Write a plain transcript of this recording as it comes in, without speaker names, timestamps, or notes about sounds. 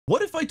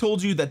I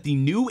told you that the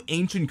new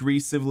ancient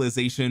Greece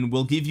civilization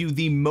will give you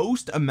the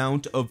most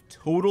amount of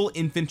total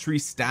infantry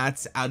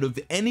stats out of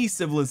any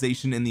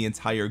civilization in the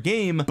entire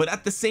game, but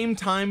at the same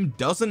time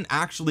doesn't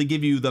actually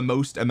give you the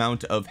most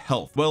amount of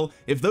health? Well,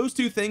 if those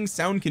two things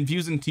sound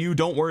confusing to you,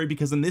 don't worry,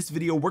 because in this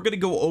video we're going to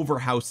go over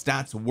how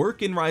stats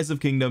work in Rise of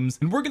Kingdoms,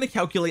 and we're going to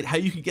calculate how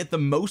you can get the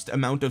most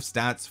amount of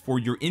stats for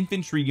your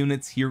infantry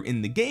units here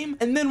in the game,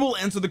 and then we'll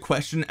answer the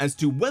question as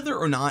to whether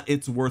or not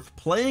it's worth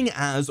playing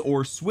as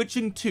or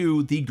switching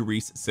to the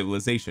Greece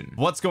civilization.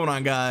 What's going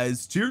on,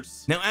 guys?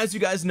 Cheers. Now, as you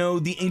guys know,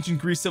 the ancient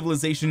Greece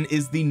civilization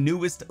is the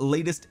newest,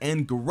 latest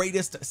and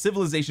greatest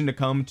civilization to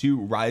come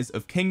to Rise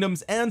of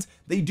Kingdoms, and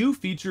they do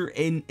feature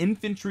an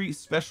infantry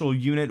special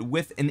unit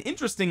with an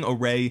interesting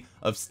array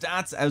of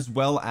stats as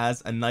well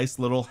as a nice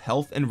little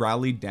health and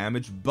rally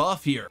damage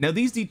buff here. Now,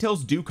 these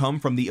details do come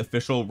from the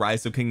official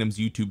Rise of Kingdoms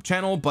YouTube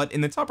channel, but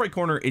in the top right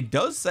corner it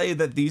does say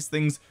that these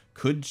things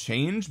could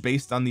change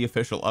based on the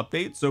official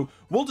update, so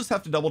we'll just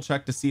have to double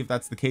check to see if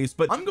that's the case,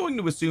 but I'm going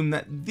to assume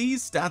that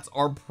these stats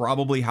are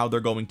probably how they're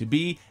going to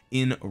be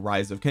in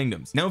Rise of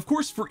Kingdoms. Now, of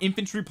course, for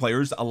infantry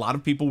players, a lot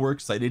of people were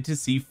excited to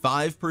see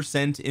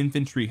 5%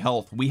 infantry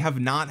health. We have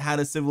not had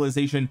a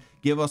civilization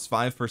give us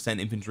 5%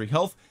 infantry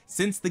health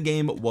since the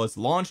game was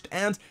launched,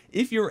 and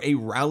if you're a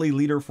rally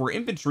leader for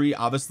infantry,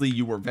 obviously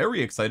you were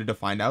very excited to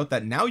find out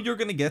that now you're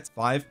going to get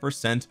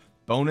 5%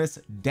 bonus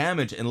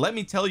damage. And let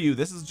me tell you,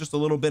 this is just a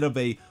little bit of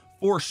a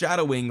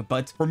foreshadowing,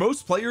 but for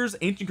most players,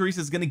 ancient Greece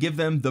is going to give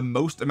them the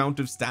most amount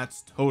of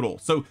stats total,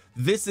 so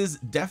this is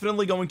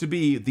definitely going to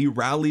be the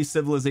rally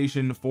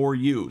civilization for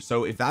you.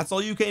 So if that's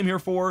all you came here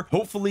for,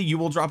 hopefully you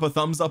will drop a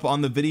thumbs up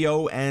on the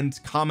video and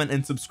comment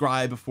and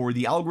subscribe for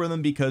the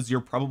algorithm, because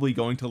you're probably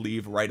going to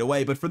leave right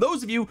away. But for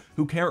those of you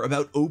who care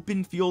about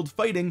open field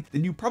fighting,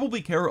 then you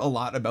probably care a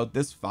lot about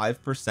this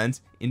 5%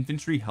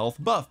 infantry health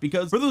buff,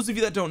 because for those of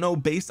you that don't know,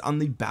 based on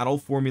the battle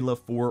formula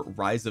for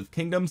Rise of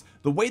Kingdoms,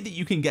 the way that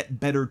you can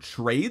get better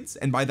trades,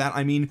 and by that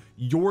I mean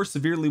your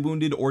severely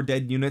wounded or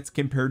dead units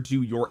compared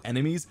to your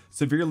enemies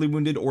severely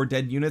wounded or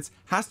dead units,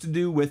 has to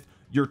do with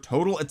your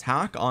total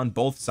attack on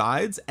both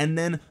sides and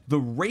then the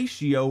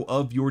ratio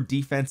of your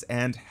defense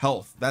and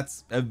health.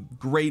 That's a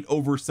great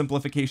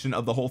oversimplification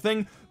of the whole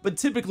thing, but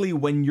typically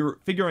when you're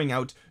figuring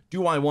out,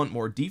 do I want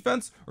more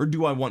defense or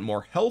do I want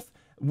more health,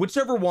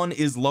 whichever one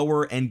is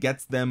lower and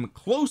gets them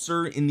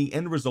closer in the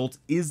end result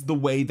is the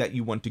way that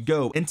you want to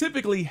go. And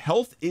typically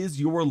health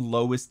is your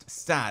lowest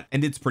stat,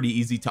 and it's pretty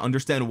easy to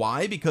understand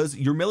why, because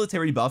your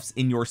military buffs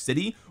in your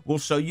city will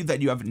show you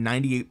that you have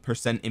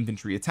 98%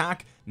 infantry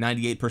attack,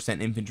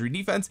 98% infantry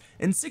defense,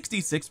 and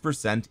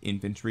 66%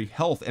 infantry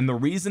health. And the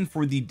reason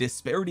for the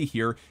disparity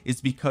here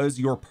is because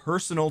your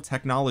personal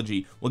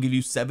technology will give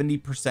you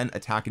 70%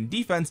 attack and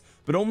defense,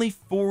 but only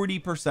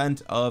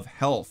 40% of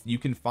health. You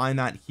can find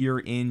that here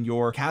in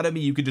your academy.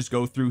 You could just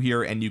go through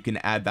here and you can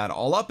add that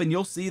all up, and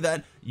you'll see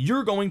that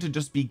you're going to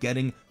just be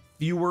getting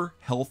fewer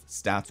health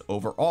stats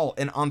overall.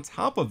 And on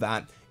top of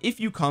that, if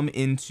you come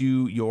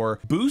into your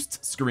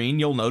boost screen,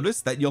 you'll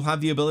notice that you'll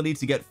have the ability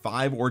to get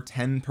 5 or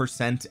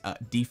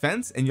 10%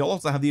 defense, and you'll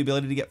also have the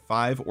ability to get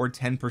 5 or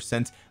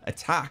 10%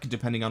 attack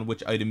depending on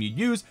which item you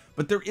use,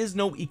 but there is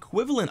no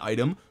equivalent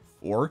item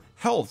or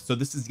health. So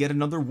this is yet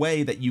another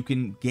way that you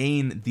can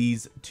gain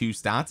these two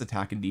stats,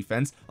 attack and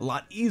defense, a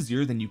lot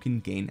easier than you can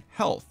gain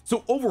health.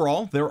 So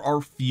overall, there are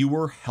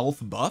fewer health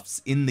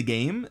buffs in the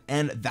game,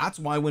 and that's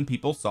why when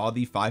people saw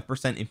the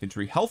 5%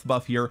 infantry health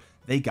buff here,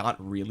 they got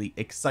really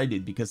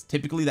excited, because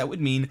typically that would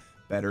mean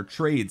better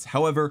trades.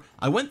 However,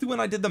 I went through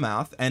and I did the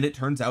math, and it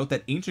turns out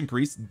that ancient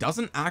Greece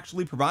doesn't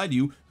actually provide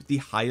you with the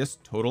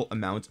highest total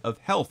amount of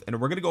health, and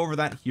we're going to go over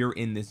that here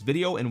in this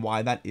video and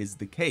why that is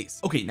the case.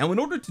 Okay, now in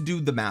order to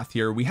do the math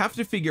here, we have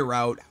to figure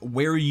out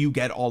where you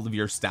get all of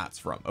your stats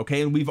from.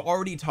 Okay, and we've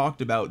already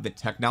talked about the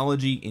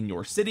technology in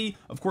your city.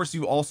 Of course,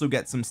 you also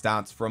get some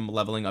stats from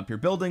leveling up your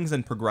buildings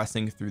and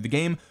progressing through the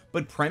game,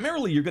 but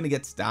primarily you're going to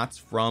get stats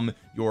from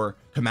your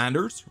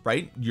commanders,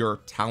 right? Your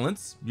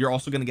talents. You're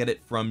also going to get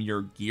it from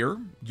your gear.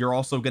 You're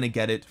also going to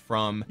get it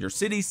from your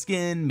city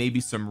skin, maybe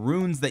some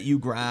runes that you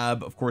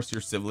grab, of course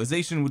your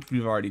civilization, which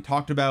we've already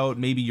talked about,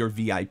 maybe your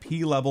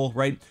VIP level,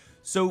 right?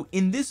 So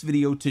in this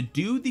video, to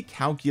do the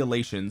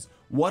calculations,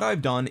 what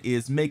I've done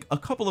is make a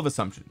couple of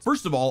assumptions.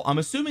 First of all, I'm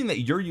assuming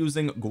that you're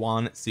using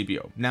Guan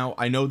CPO. Now,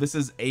 I know this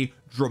is a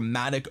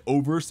dramatic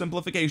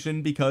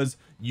oversimplification because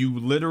you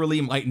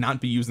literally might not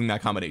be using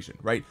that combination,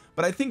 right?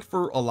 But I think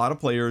for a lot of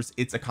players,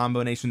 it's a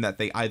combination that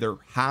they either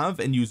have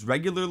and use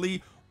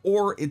regularly,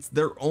 or it's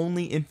their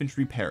only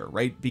infantry pair,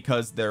 right?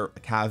 Because they're a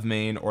cav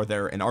main or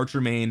they're an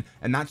archer main,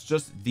 and that's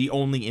just the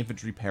only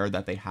infantry pair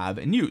that they have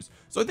and use.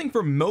 So I think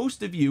for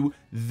most of you,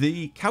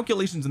 the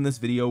calculations in this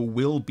video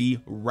will be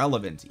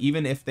relevant,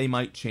 even if they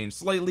might change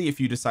slightly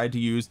if you decide to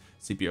use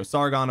CPO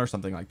Sargon or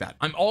something like that.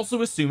 I'm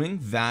also assuming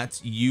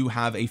that you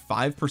have a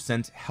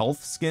 5%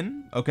 health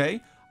skin. Okay,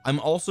 I'm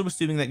also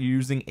assuming that you're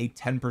using a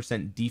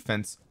 10%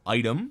 defense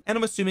item, and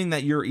I'm assuming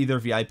that you're either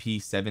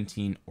VIP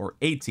 17 or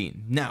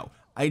 18. Now,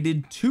 I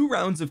did 2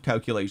 rounds of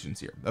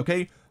calculations here.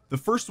 Okay, The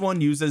first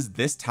one uses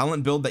this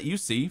talent build that you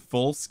see,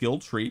 full skill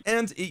tree,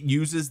 and it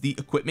uses the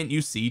equipment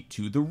you see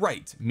to the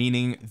right,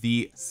 meaning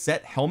the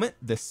set helmet,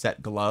 the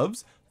set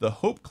gloves, the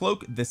hope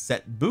cloak, the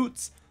set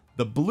boots,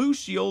 the blue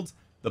shield,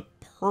 the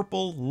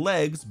purple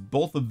legs,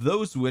 both of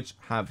those which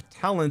have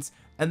talents,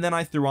 and then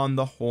I threw on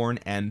the horn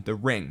and the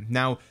ring.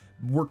 Now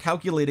we're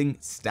calculating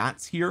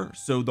stats here,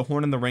 so the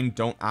horn and the ring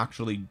don't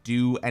actually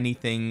do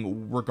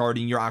anything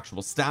regarding your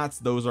actual stats.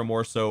 Those are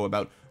more so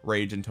about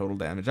rage and total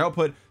damage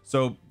output,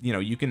 so you know,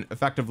 you can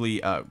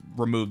effectively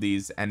remove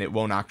these and it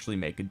won't actually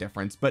make a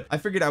difference, but I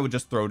figured I would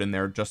just throw it in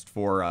there just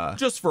for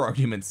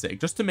argument's sake,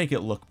 just to make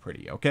it look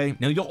pretty. Okay,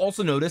 now you'll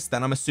also notice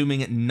that I'm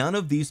assuming none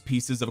of these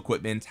pieces of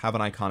equipment have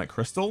an iconic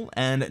crystal,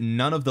 and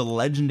none of the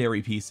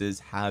legendary pieces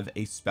have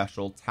a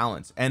special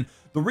talent. And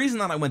the reason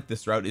that I went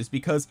this route is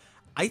because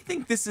I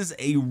think this is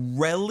a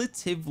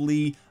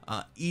relatively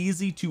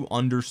easy to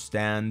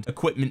understand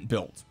equipment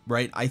build,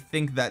 right? I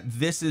think that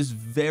this is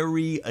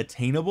very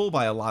attainable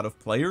by a lot of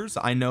players.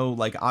 I know,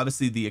 like,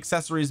 obviously the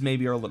accessories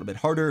maybe are a little bit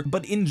harder,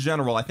 but in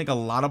general I think a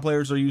lot of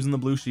players are using the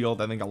blue shield.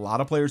 I think a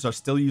lot of players are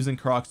still using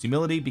Karak's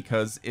humility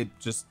because it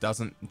just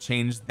doesn't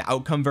change the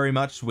outcome very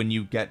much when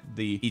you get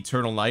the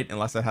eternal night,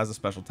 unless it has a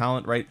special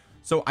talent, right?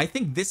 So I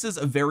think this is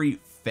a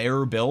very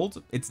fair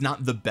build. It's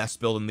not the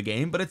best build in the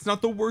game, but it's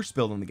not the worst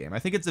build in the game. I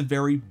think it's a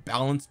very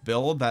balanced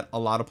build that a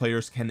lot of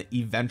players can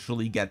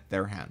eventually get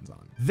their hands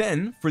on.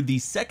 Then for the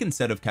second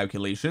set of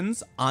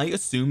calculations, I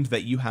assumed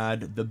that you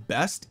had the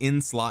best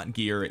in slot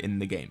gear in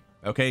the game.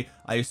 Okay,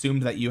 I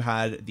assumed that you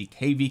had the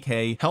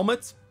KVK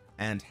helmet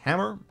and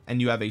hammer, and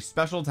you have a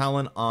special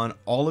talent on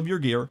all of your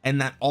gear,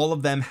 and that all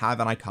of them have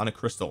an iconic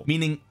crystal,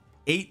 meaning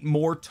 8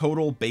 more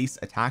total base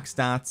attack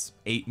stats,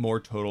 8 more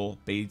total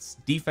base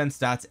defense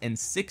stats, and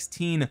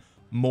 16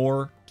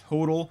 more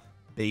total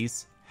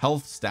base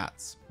health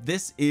stats.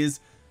 This is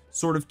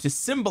sort of to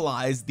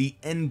symbolize the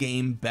end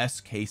game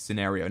best case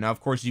scenario. Now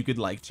of course you could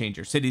like change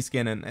your city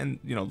skin and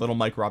you know, little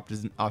micro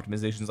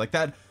optimizations like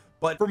that,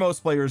 but for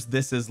most players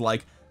this is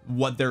like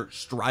what they're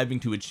striving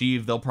to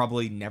achieve. They'll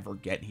probably never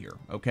get here.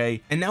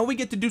 Okay, and now we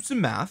get to do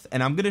some math,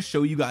 and I'm going to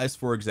show you guys,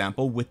 for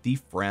example, with the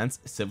France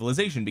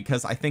civilization,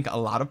 because I think a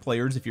lot of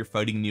players, if you're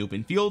fighting in the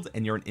open field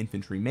and you're an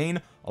infantry main,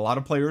 a lot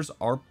of players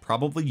are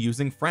probably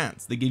using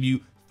France. They give you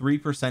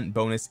 3%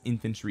 bonus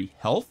infantry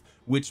health,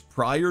 which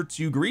prior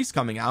to Greece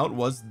coming out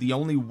was the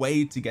only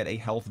way to get a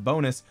health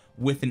bonus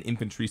with an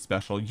infantry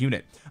special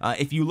unit.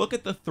 If you look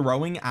at the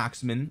throwing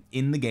axemen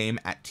in the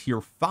game at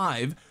tier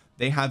 5,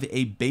 they have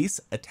a base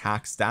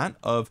attack stat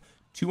of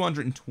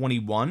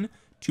 221,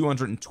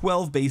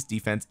 212 base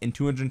defense, and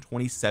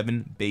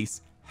 227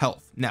 base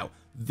health. Now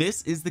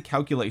this is the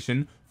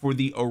calculation for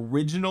the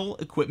original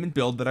equipment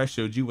build that I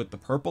showed you with the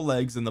purple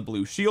legs and the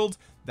blue shield.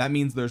 That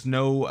means there's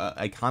no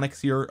iconics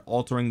here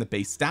altering the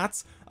base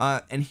stats,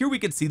 and here we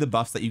could see the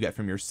buffs that you get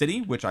from your city,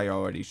 which I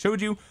already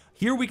showed you.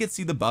 Here we could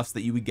see the buffs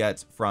that you would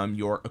get from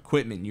your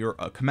equipment, your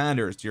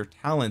commanders, your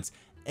talents,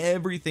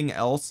 everything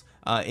else,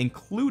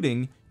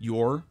 including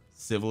your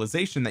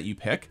civilization that you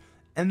pick.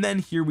 And then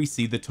here we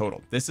see the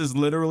total. This is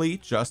literally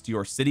just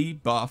your city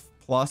buff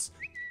plus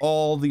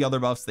all the other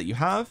buffs that you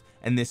have,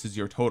 and this is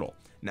your total.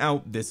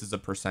 Now this is a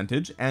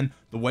percentage, and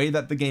the way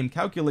that the game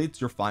calculates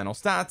your final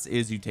stats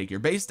is you take your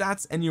base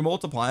stats and you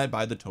multiply it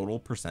by the total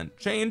percent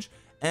change,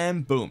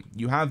 and boom,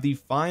 you have the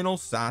final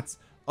stats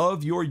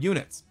of your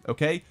units.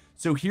 Okay,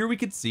 so here we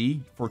could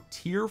see for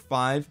tier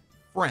 5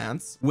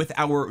 France, with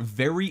our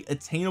very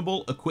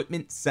attainable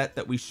equipment set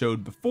that we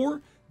showed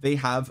before, they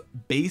have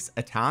base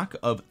attack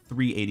of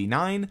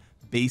 389,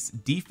 base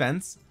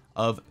defense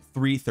of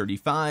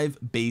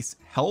 335, base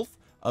health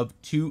of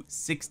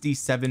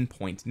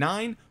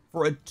 267.9,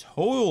 for a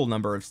total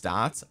number of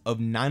stats of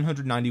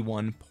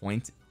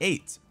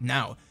 991.8.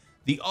 Now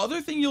the other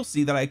thing you'll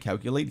see that I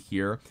calculate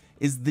here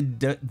is the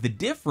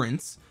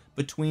difference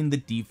between the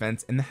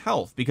defense and the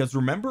health, because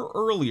remember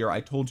earlier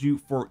I told you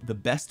for the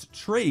best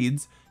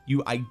trades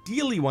you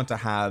ideally want to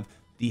have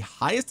the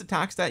highest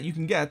attack stat you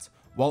can get,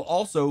 while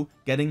also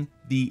getting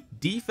the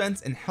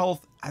defense and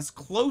health as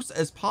close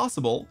as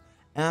possible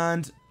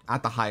and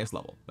at the highest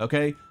level.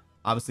 Okay,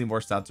 obviously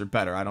more stats are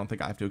better. I don't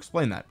think I have to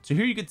explain that. So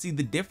here you can see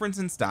the difference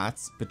in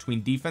stats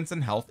between defense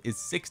and health is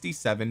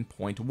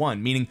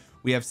 67.1, meaning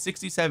we have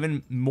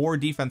 67 more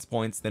defense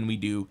points than we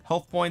do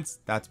health points.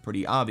 That's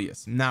pretty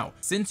obvious. Now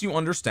since you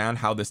understand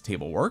how this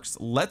table works,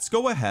 let's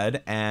go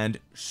ahead and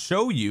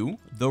show you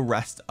the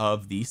rest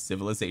of the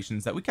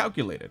civilizations that we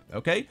calculated.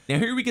 Okay, now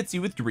here we can see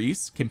with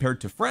Greece compared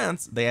to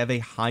France, they have a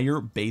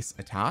higher base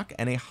attack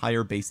and a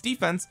higher base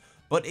defense,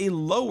 but a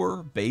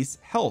lower base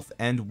health,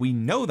 and we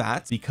know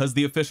that because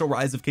the official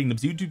Rise of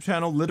Kingdoms YouTube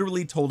channel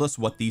literally told us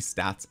what these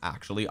stats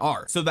actually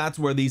are. So that's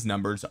where these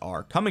numbers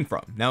are coming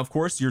from. Now of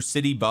course your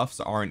city buffs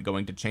aren't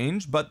going to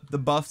change, but the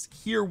buffs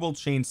here will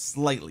change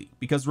slightly,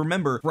 because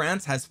remember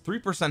France has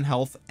 3%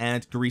 health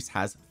and Greece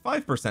has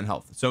 5%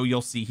 health. So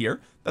you'll see here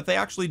that they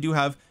actually do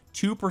have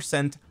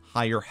 2%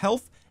 higher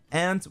health,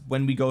 and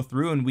when we go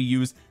through and we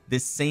use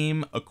this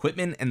same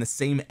equipment and the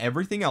same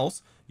everything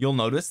else, you'll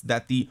notice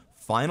that the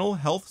final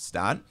health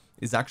stat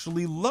is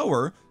actually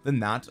lower than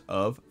that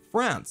of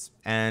France,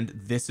 and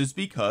this is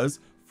because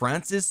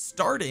France is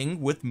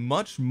starting with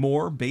much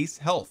more base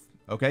health.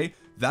 Okay,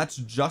 that's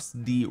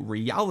just the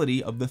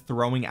reality of the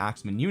throwing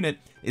axeman unit,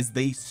 is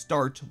they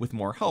start with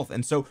more health.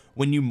 And so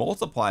when you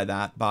multiply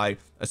that by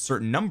a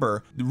certain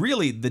number,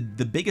 really the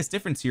biggest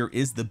difference here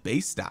is the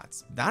base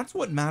stats. That's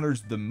what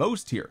matters the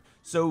most here.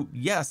 So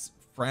yes,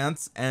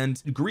 France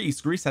and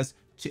Greece has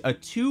a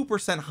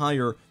 2%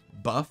 higher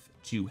buff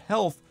to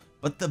health,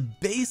 but the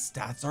base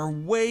stats are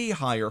way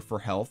higher for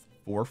health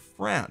for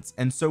France.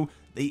 And so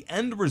the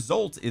end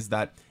result is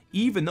that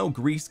even though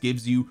Greece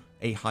gives you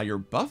a higher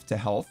buff to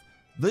health,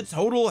 the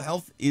total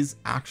health is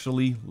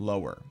actually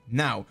lower.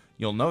 Now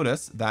you'll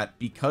notice that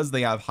because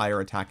they have higher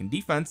attack and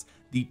defense,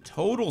 the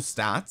total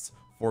stats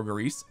for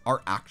Greece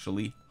are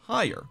actually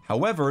higher.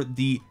 However,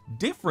 the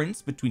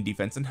difference between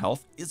defense and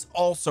health is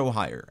also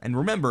higher. And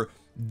remember,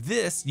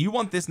 you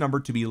want this number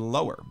to be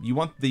lower. You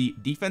want the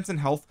defense and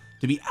health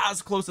to be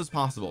as close as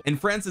possible, and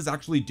France is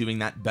actually doing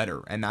that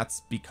better, and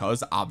that's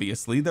because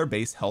obviously their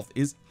base health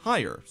is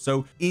higher.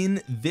 So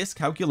in this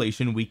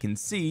calculation we can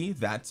see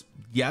that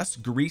yes,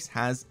 Greece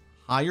has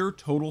higher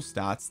total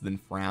stats than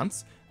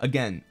France,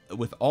 again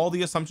with all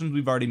the assumptions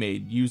we've already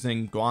made,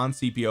 using Guan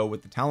CPO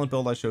with the talent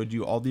build I showed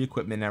you, all the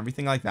equipment and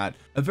everything like that,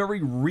 a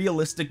very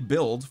realistic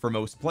build for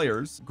most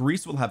players.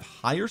 Greece will have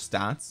higher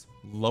stats,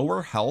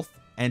 lower health,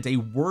 and a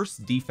worse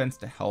defense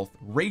to health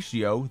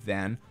ratio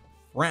than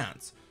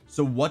France.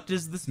 So what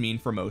does this mean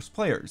for most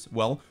players?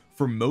 Well,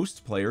 for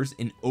most players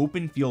in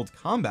open field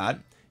combat,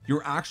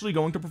 you're actually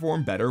going to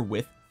perform better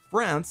with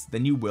France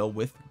than you will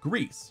with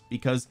Greece,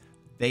 because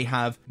they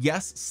have,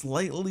 yes,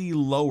 slightly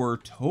lower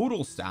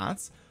total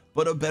stats,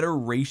 but a better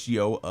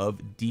ratio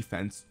of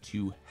defense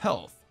to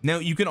health. Now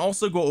you can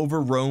also go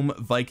over Rome,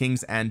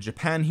 Vikings, and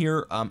Japan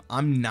here.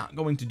 I'm not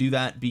going to do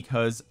that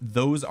because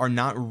those are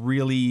not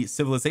really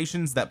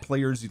civilizations that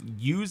players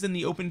use in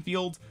the open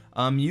field.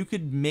 You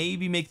could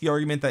maybe make the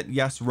argument that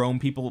yes, Rome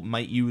people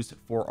might use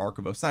for Ark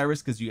of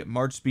Osiris because you get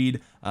march speed.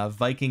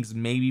 Vikings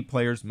maybe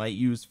players might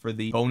use for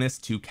the bonus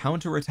to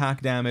counter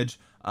attack damage.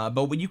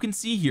 But what you can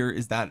see here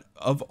is that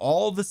of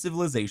all the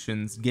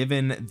civilizations,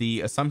 given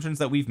the assumptions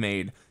that we've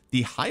made,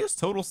 the highest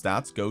total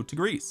stats go to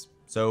Greece.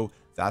 So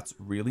that's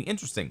really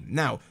interesting.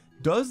 Now,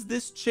 does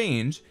this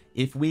change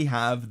if we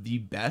have the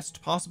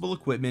best possible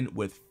equipment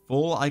with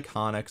full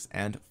iconics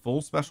and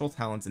full special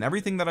talents and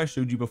everything that I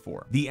showed you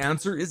before? The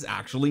answer is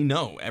actually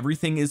no.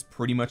 Everything is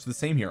pretty much the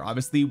same here.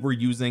 Obviously we're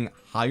using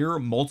higher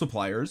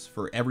multipliers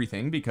for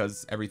everything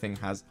because everything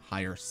has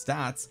higher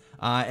stats,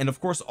 and of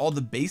course all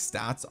the base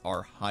stats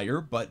are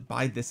higher, but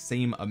by the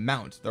same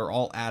amount. They're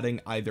all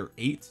adding either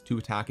 8 to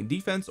attack and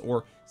defense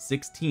or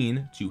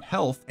 16 to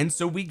health, and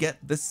so we get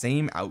the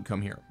same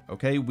outcome here.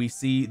 Okay, we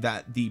see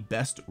that the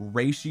best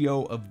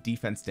ratio of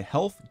defense to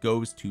health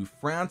goes to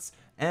France,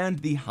 and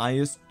the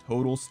highest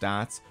total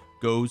stats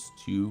goes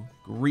to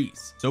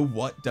Greece. So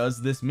what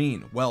does this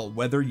mean? Well,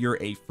 whether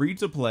you're a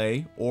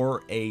free-to-play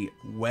or a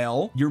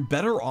whale, you're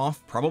better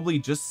off probably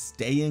just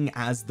staying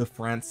as the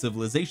France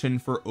civilization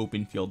for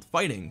open field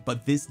fighting.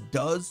 But this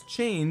does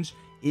change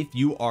if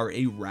you are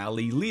a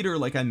rally leader,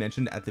 like I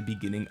mentioned at the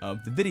beginning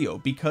of the video,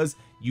 because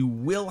you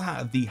will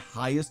have the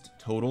highest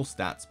total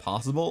stats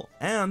possible,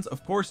 and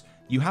of course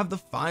you have the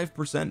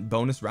 5%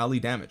 bonus rally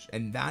damage,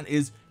 and that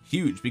is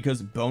huge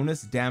because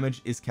bonus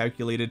damage is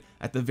calculated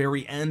at the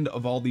very end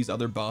of all these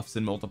other buffs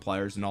and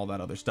multipliers and all that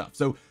other stuff.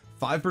 So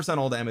 5%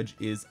 all damage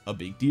is a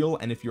big deal,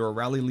 and if you're a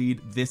rally lead,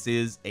 this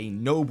is a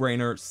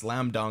no-brainer,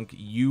 slam dunk.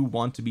 You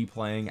want to be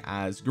playing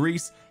as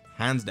Greece,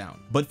 hands down.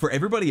 But for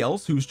everybody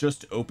else who's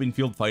just open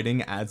field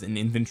fighting as an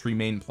infantry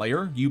main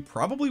player, you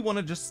probably want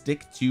to just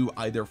stick to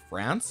either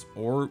France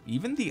or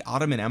even the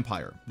Ottoman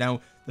Empire.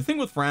 Now the thing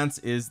with France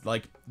is,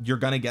 like, you're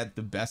gonna get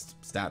the best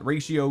stat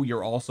ratio.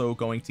 You're also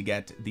going to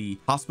get the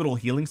hospital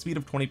healing speed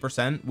of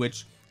 20%,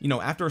 which, you know,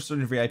 after a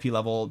certain VIP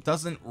level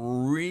doesn't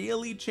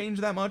really change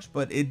that much,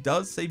 but it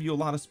does save you a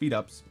lot of speed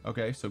ups.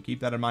 Okay, so keep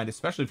that in mind,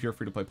 especially if you're a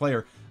free-to-play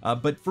player.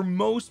 But for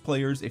most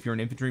players, if you're an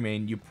infantry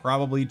main, you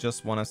probably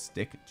just want to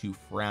stick to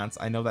France.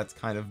 I know that's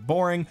kind of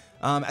boring.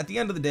 At the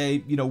end of the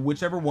day, you know,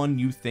 whichever one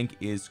you think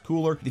is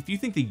cooler. If you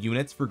think the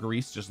units for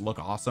Greece just look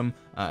awesome,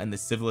 and the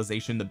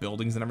civilization, the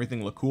buildings and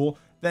everything look cool,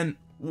 then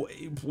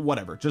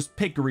whatever, just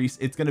pick Greece.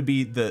 It's going to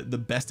be the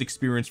best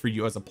experience for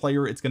you as a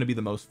player. It's going to be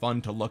the most fun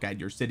to look at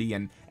your city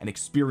and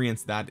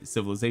experience that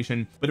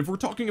civilization. But if we're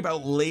talking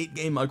about late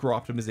game micro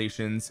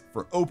optimizations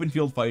for open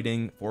field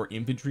fighting for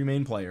infantry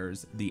main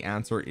players, the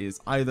answer is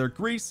either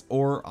Greece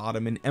or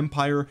Ottoman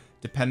Empire,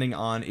 depending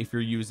on if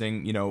you're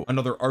using, you know,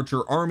 another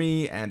archer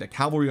army and a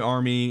cavalry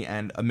army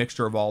and a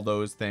mixture of all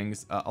those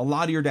things. A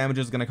lot of your damage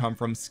is going to come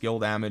from skill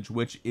damage,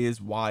 which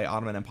is why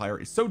Ottoman Empire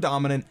is so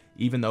dominant,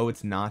 even though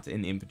it's not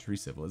an infantry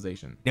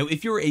civilization. Now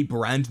if you're a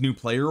brand new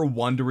player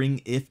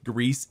wondering if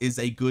Greece is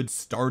a good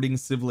starting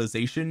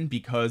civilization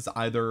because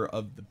either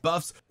of the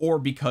buffs or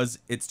because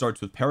it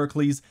starts with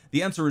Pericles,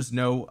 the answer is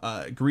no.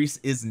 Greece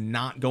is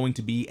not going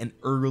to be an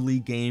early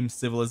game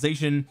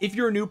civilization. If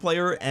you're a new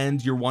player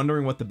and you're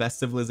wondering what the best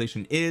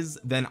civilization is,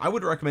 then I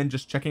would recommend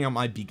just checking out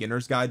my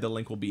beginner's guide. The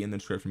link will be in the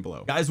description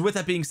below. Guys, with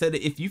that being said,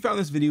 if you found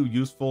this video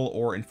useful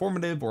or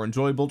informative or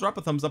enjoyable, drop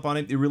a thumbs up on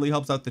it. It really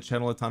helps out the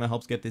channel a ton. It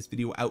helps get this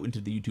video out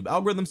into the YouTube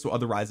algorithm so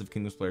other Rise of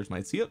Kingdoms players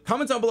might see it.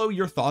 Comment down below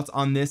your thoughts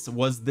on this.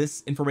 Was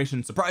this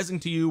information surprising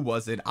to you?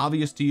 Was it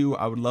obvious to you?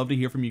 I would love to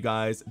hear from you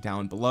guys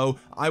down below.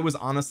 I was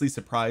honestly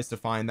surprised to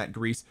find that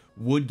Greece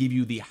would give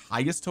you the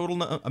highest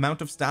total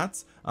amount of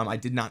stats. I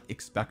did not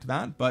expect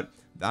that, but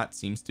that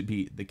seems to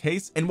be the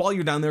case. And while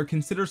you're down there,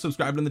 consider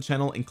subscribing to the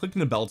channel and clicking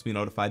the bell to be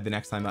notified the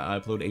next time I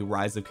upload a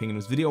Rise of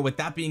Kingdoms video. With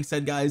that being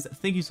said, guys,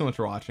 thank you so much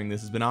for watching.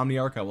 This has been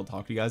Omniarch. I will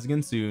talk to you guys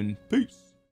again soon. Peace.